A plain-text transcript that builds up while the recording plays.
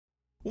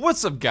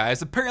What's up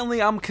guys,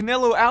 apparently I'm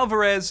Canelo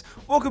Alvarez.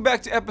 Welcome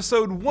back to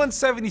episode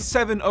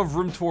 177 of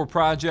Room Tour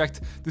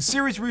Project, the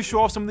series where we show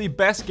off some of the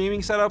best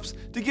gaming setups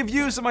to give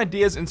you some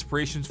ideas and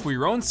inspirations for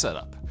your own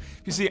setup.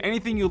 If you see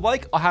anything you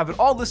like, I'll have it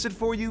all listed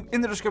for you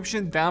in the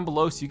description down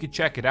below so you can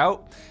check it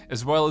out,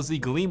 as well as the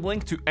Gleam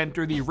link to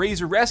enter the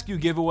Razor Rescue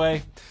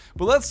giveaway.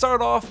 But let's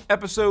start off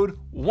episode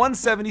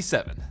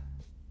 177.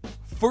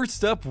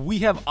 First up, we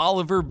have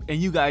Oliver, and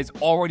you guys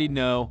already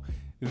know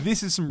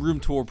this is some Room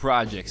Tour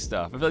Project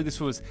stuff. I feel like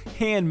this was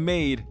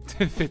handmade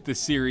to fit the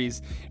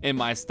series in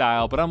my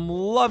style, but I'm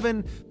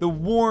loving the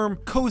warm,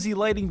 cozy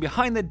lighting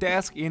behind the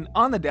desk and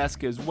on the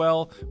desk as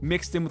well,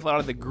 mixed in with a lot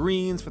of the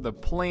greens for the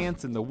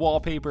plants and the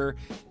wallpaper.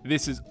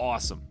 This is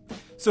awesome.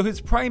 So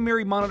his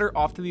primary monitor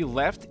off to the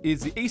left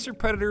is the Acer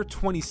Predator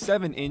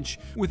 27-inch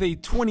with a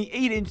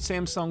 28-inch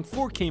Samsung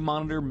 4K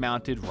monitor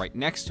mounted right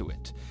next to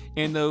it.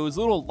 And those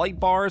little light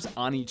bars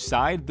on each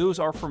side, those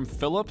are from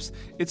Philips.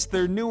 It's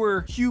their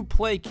newer Hue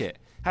Play kit.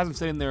 Has them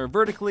sitting there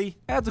vertically,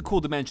 adds a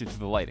cool dimension to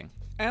the lighting.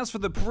 As for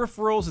the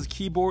peripherals, his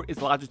keyboard is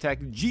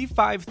Logitech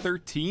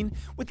G513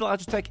 with the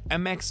Logitech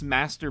MX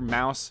Master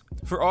mouse.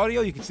 For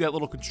audio, you can see that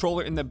little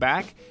controller in the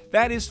back.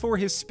 That is for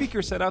his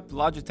speaker setup, the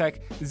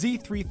Logitech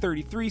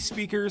Z333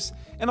 speakers.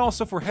 And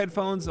also for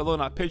headphones, although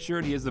not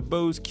pictured, he has the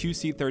Bose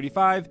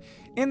QC35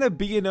 and the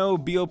B&O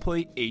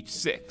Beoplay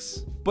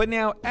H6. But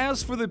now,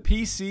 as for the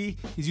PC,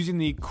 he's using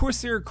the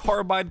Corsair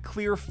Carbide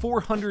Clear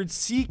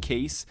 400C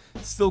case,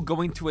 still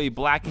going to a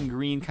black and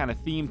green kind of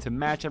theme to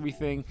match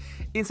everything.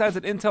 Inside's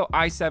an Intel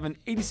i7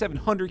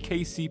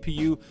 8700K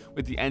CPU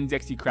with the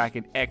NZXT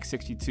Kraken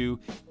X62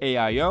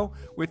 AIO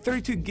with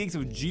 32 gigs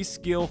of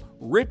G-Skill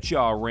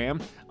Ripjaw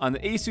RAM on the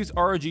Asus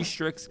ROG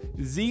Strix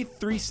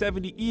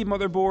Z370E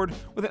motherboard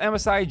with an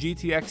MSI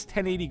GTX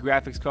 1080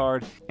 graphics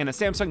card and a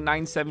Samsung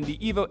 970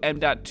 EVO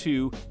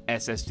M.2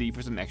 SSD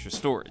for some extra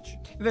storage.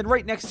 And then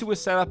right next to his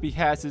setup, he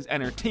has his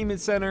entertainment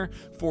center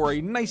for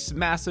a nice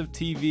massive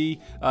TV.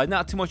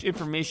 Not too much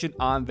information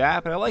on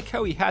that, but I like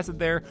how he has it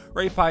there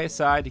right by his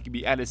side. It can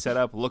be at his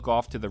setup, look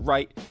off to the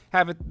right,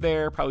 have it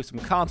there, probably some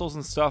consoles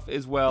and stuff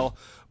as well.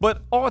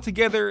 But all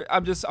together,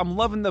 I'm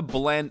loving the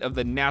blend of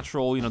the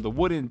natural, the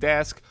wooden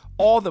desk,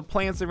 all the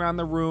plants around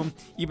the room,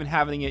 even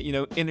having it,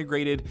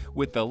 integrated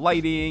with the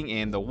lighting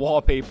and the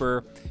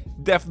wallpaper.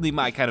 Definitely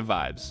my kind of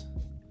vibes.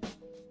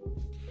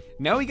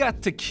 Now we got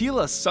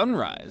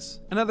TequilaSunrise.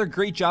 Another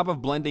great job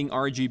of blending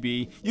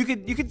RGB.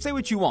 You could say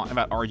what you want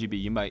about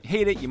RGB. You might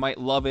hate it, you might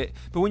love it,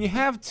 but when you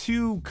have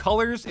two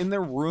colors in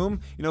the room,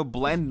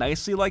 blend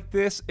nicely like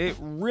this, it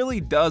really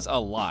does a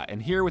lot.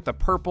 And here with the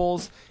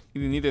purples,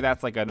 either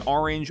that's like an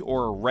orange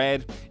or a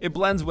red, it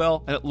blends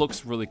well and it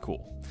looks really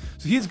cool.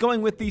 So he's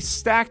going with the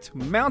stacked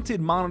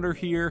mounted monitor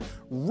here,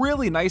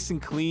 really nice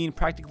and clean,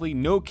 practically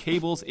no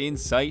cables in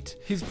sight.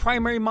 His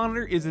primary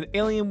monitor is an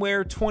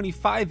Alienware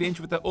 25-inch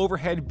with the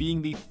overhead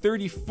being the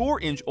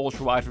 34-inch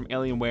ultrawide from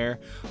Alienware,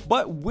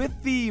 but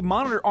with the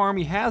monitor arm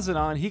he has it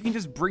on, he can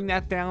just bring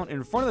that down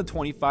in front of the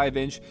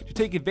 25-inch to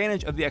take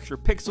advantage of the extra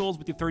pixels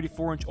with the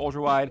 34-inch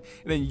ultrawide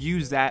and then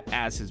use that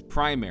as his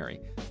primary.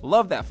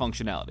 Love that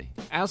functionality.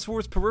 As for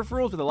his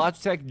peripherals, with the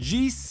Logitech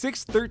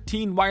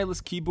G613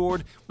 wireless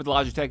keyboard with the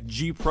Logitech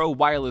G Pro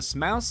wireless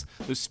mouse,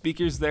 the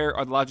speakers there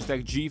are the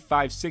Logitech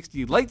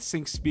G560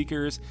 LightSync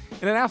speakers,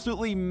 and an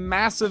absolutely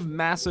massive,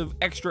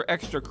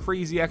 extra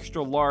crazy,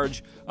 extra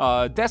large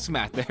desk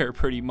mat there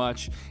pretty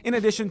much, in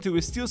addition to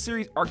his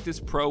SteelSeries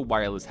Arctis Pro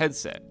wireless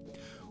headset.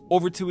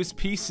 Over to his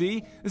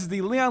PC, this is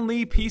the Leon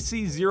Lee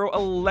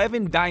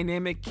PC011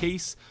 dynamic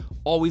case.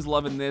 Always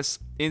loving this.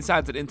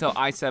 Inside's an Intel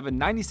i7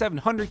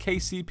 9700K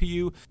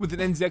CPU with an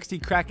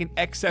NZXT Kraken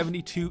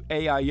X72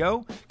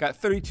 AIO. Got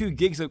 32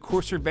 gigs of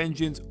Corsair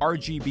Vengeance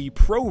RGB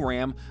Pro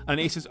RAM on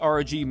an Asus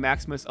ROG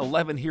Maximus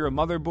 11 Hero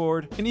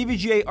motherboard, an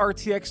EVGA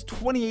RTX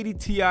 2080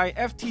 Ti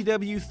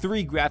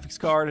FTW3 graphics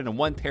card, and a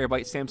 1TB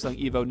Samsung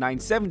EVO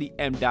 970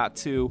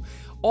 M.2.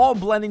 All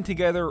blending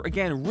together,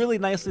 again, really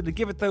nicely to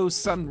give it those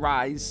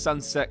sunrise,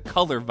 sunset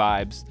color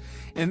vibes.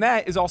 And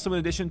that is also in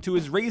addition to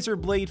his Razer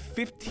Blade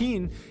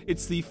 15.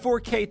 It's the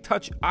 4K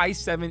Touch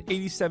i7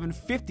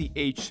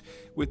 8750H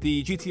with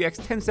the GTX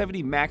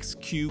 1070 Max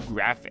Q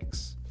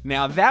graphics.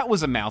 Now that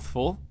was a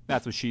mouthful.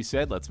 That's what she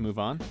said. Let's move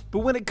on. But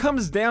when it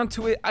comes down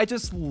to it, I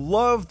just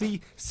love the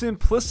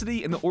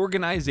simplicity and the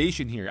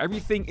organization here.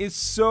 Everything is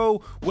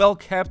so well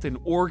kept and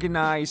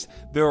organized.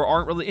 There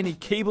aren't really any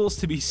cables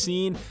to be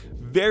seen.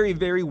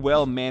 Very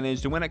well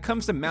managed. And when it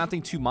comes to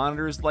mounting two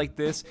monitors like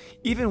this,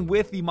 even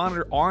with the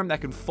monitor arm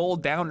that can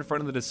fold down in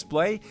front of the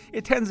display,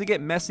 it tends to get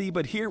messy,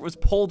 but here it was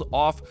pulled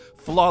off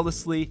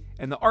flawlessly,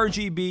 and the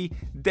RGB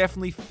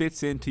definitely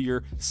fits into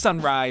your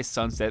sunrise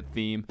sunset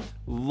theme.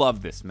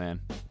 Love this,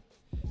 man.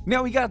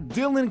 Now we got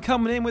Dylan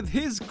coming in with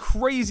his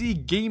crazy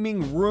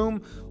gaming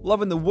room.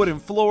 Loving the wooden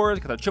floors,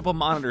 got a triple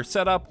monitor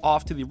setup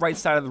off to the right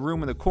side of the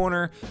room in the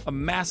corner, a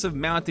massive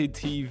mounted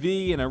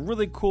TV, and a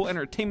really cool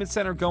entertainment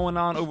center going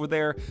on over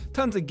there.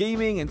 Tons of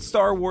gaming and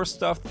Star Wars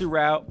stuff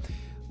throughout.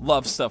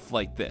 love stuff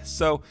like this.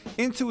 So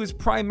into his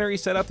primary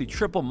setup, the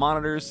triple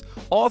monitors,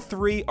 all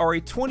three are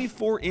a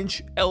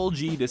 24-inch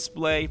LG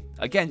display.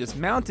 Again, just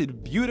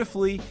mounted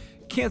beautifully,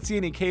 can't see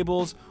any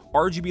cables.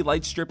 RGB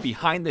light strip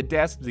behind the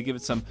desk to give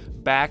it some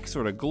back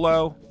sort of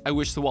glow. I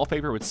wish the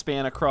wallpaper would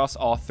span across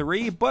all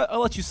three, but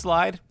I'll let you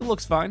slide. It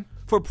looks fine.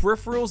 For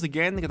peripherals,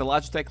 again, they got the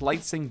Logitech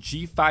Lightsync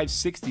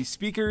G560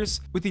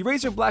 speakers with the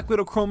Razer Black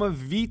Widow Chroma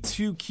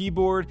V2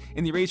 keyboard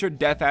and the Razer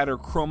Death Adder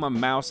Chroma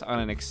mouse on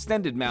an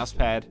extended mouse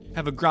pad.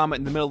 Have a grommet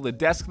in the middle of the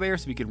desk there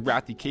so we can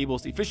route the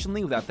cables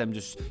efficiently without them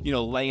just,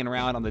 laying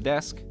around on the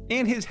desk.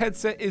 And his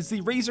headset is the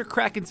Razer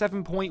Kraken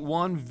 7.1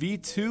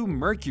 V2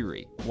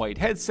 Mercury. White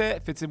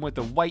headset, fits in with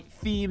the white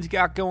themes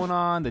got going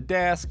on, the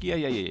desk,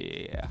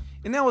 yeah.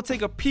 And now we'll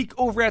take a peek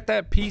over at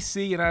that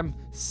PC, and I'm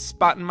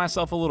spotting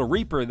myself a little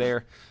Reaper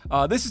there.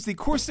 This is the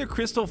Corsair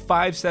Crystal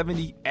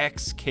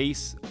 570X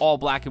case, all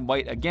black and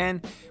white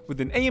again,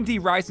 with an AMD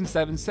Ryzen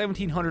 7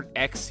 1700X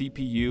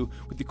CPU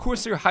with the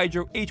Corsair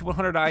Hydro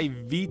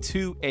H100i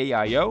V2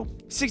 AIO,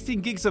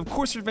 16 gigs of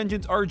Corsair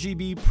Vengeance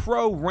RGB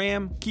Pro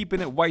RAM,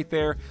 keeping it white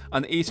there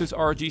on the Asus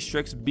RG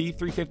Strix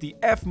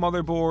B350F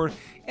motherboard,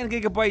 and a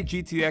Gigabyte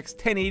GTX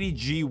 1080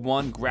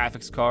 G1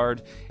 graphics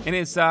card, and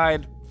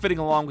inside, fitting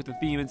along with the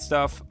theme and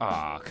stuff,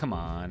 come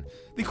on,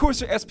 the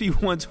Corsair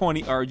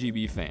SP120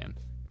 RGB fan.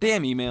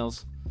 Damn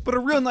emails. But a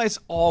real nice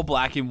all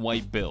black and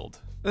white build.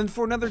 Then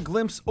for another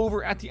glimpse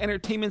over at the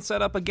entertainment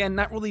setup, again,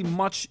 not really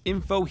much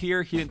info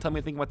here. He didn't tell me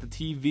anything about the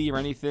TV or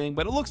anything,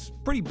 but it looks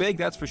pretty big,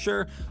 that's for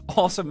sure.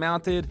 Also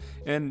mounted,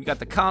 and you got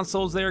the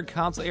consoles there,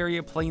 console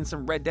area, playing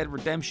some Red Dead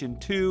Redemption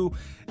 2.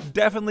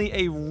 Definitely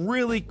a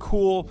really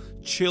cool,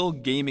 chill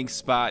gaming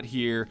spot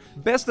here.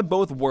 Best of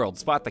both worlds.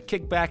 Spot to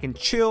kick back and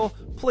chill,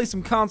 play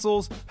some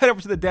consoles, head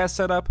over to the desk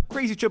setup,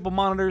 crazy triple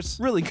monitors.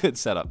 Really good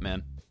setup,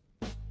 man.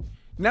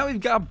 Now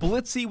we've got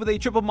Blitzkey with a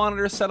triple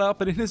monitor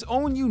setup and in his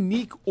own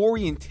unique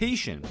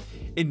orientation.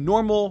 A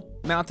normal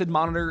mounted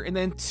monitor and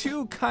then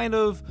two kind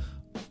of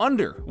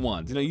under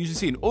ones. You usually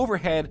see an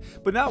overhead,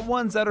 but not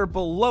ones that are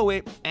below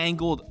it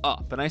angled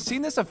up. And I've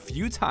seen this a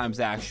few times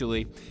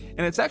actually,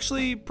 and it's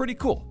actually pretty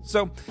cool.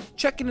 So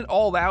checking it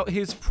all out,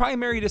 his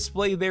primary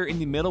display there in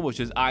the middle, which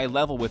is eye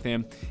level with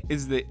him,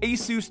 is the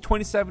Asus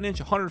 27-inch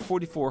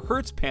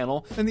 144Hz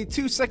panel, and the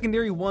two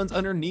secondary ones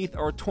underneath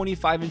are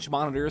 25-inch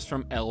monitors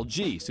from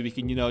LG. So we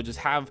can, just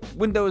have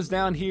windows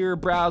down here,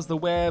 browse the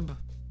web,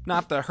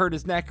 not to hurt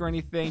his neck or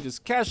anything,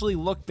 just casually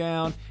look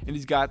down, and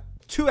he's got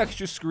two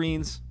extra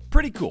screens.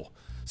 Pretty cool.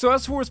 So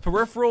as for his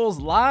peripherals,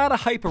 a lot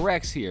of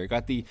HyperX here.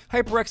 Got the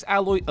HyperX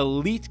Alloy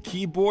Elite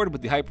keyboard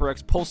with the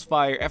HyperX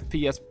Pulsefire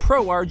FPS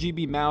Pro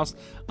RGB mouse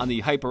on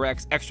the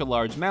HyperX Extra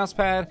Large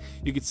mousepad.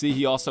 You can see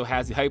he also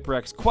has the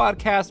HyperX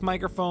Quadcast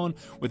microphone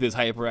with his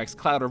HyperX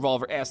Cloud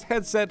Revolver S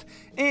headset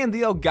and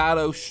the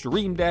Elgato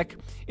Stream Deck,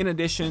 in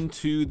addition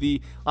to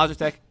the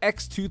Logitech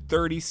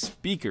X230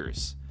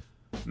 speakers.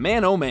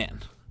 Man, oh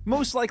man.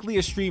 Most likely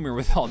a streamer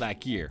with all that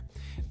gear.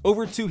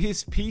 Over to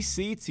his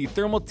PC, it's the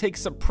Thermaltake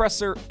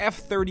Suppressor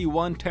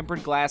F31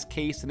 tempered glass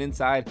case, and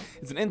inside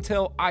is an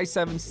Intel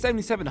i7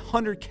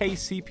 7700K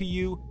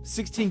CPU,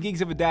 16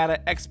 gigs of data,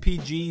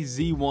 XPG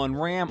Z1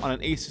 RAM on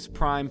an Asus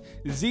Prime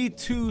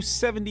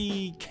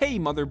Z270K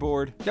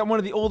motherboard. Got one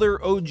of the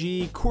older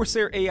OG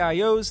Corsair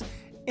AIOs,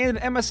 and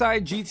an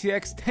MSI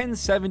GTX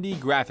 1070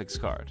 graphics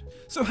card.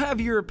 So have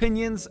your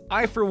opinions.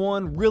 I, for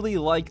one, really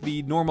like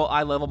the normal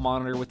eye-level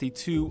monitor with the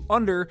two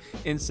under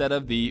instead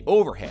of the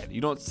overhead.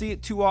 You don't see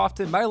it too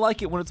often, but I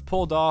like it when it's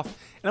pulled off,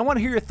 and I want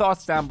to hear your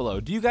thoughts down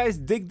below. Do you guys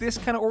dig this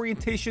kind of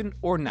orientation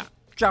or not?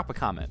 Drop a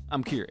comment.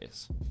 I'm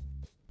curious.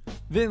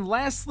 Then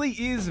lastly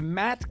is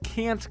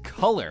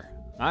MattCantColor.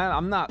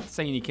 I'm not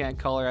saying he can't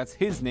color, that's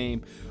his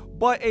name,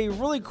 but a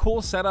really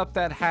cool setup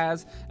that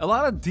has a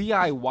lot of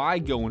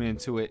DIY going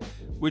into it,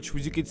 which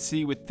you could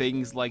see with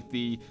things like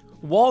the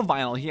wall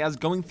vinyl he has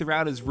going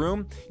throughout his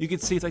room. You can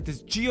see it's like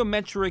this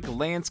geometric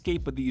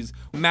landscape with these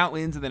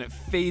mountains, and then it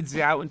fades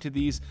out into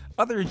these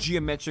other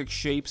geometric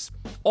shapes,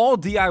 all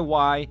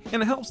DIY,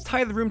 and it helps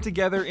tie the room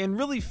together and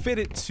really fit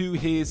it to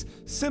his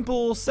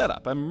simple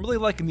setup. I'm really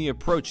liking the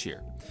approach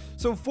here.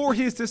 So for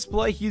his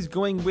display, he's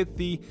going with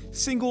the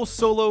single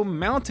solo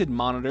mounted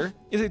monitor.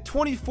 It's a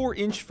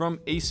 24-inch from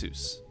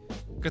Asus.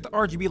 Got the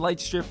RGB light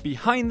strip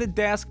behind the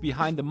desk,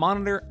 behind the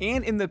monitor,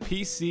 and in the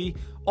PC,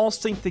 all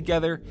synced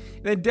together.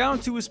 And then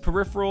down to his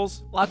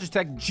peripherals,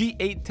 Logitech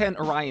G810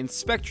 Orion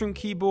Spectrum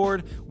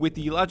keyboard with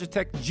the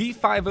Logitech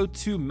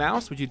G502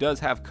 mouse, which he does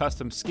have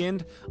custom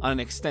skinned on an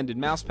extended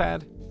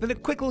mousepad. Then a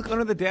quick look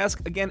under the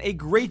desk. Again, a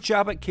great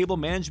job at cable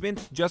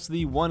management. Just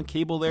the one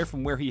cable there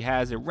from where he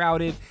has it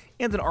routed,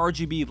 and an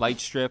RGB light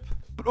strip.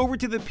 But over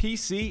to the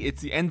PC,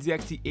 it's the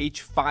NZXT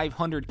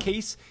H500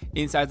 case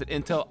inside the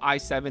Intel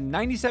i7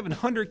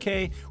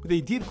 9700K with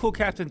a deep cool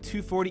Captain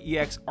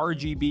 240EX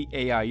RGB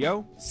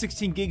AIO,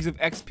 16 gigs of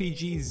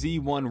XPG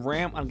Z1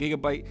 RAM on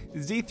Gigabyte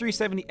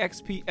Z370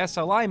 XP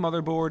SLI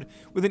motherboard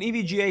with an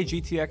EVGA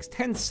GTX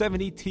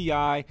 1070 Ti,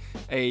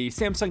 a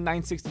Samsung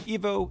 960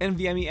 EVO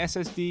NVMe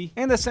SSD,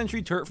 and a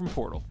Sentry turret from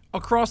Portal.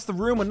 Across the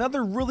room,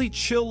 another really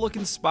chill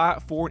looking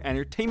spot for an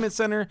entertainment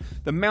center,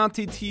 the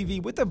mounted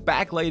TV with the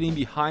backlighting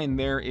behind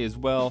there as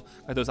well.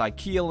 Got those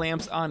IKEA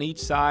lamps on each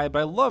side, but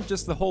I love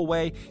just the whole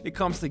way it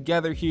comes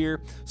together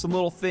here. Some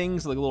little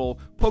things like a little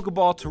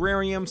Pokeball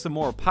terrarium, some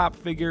more pop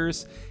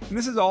figures, and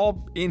this is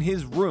all in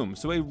his room.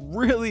 So a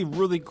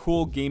really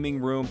cool gaming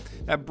room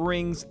that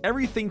brings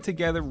everything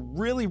together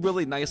really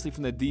nicely,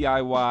 from the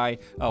DIY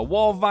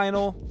wall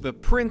vinyl, the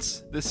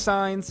prints, the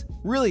signs.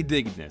 Really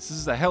digging this. This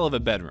is a hell of a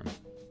bedroom.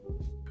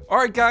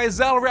 Alright guys,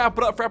 that'll wrap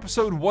it up for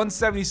episode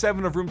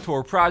 177 of Room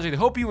Tour Project. I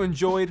hope you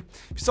enjoyed.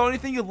 If you saw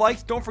anything you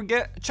liked, don't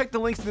forget, check the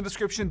links in the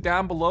description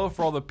down below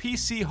for all the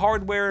PC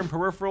hardware and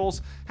peripherals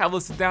have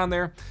listed down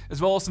there,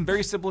 as well as some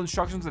very simple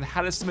instructions on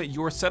how to submit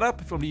your setup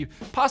if you want to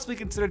be possibly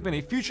considered in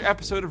a future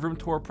episode of Room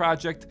Tour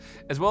Project,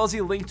 as well as a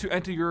link to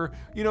enter your,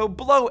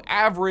 below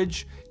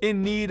average,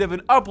 in need of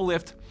an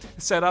uplift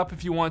setup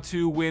if you want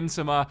to win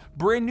some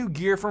brand new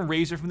gear from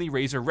Razer from the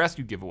Razer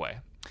Rescue giveaway.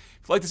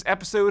 If you like this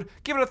episode,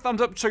 give it a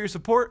thumbs up to show your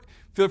support.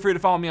 Feel free to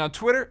follow me on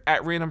Twitter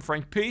at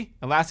randomfrankp.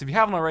 And last, if you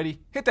haven't already,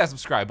 hit that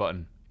subscribe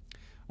button.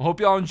 I hope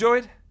you all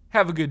enjoyed.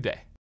 Have a good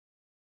day.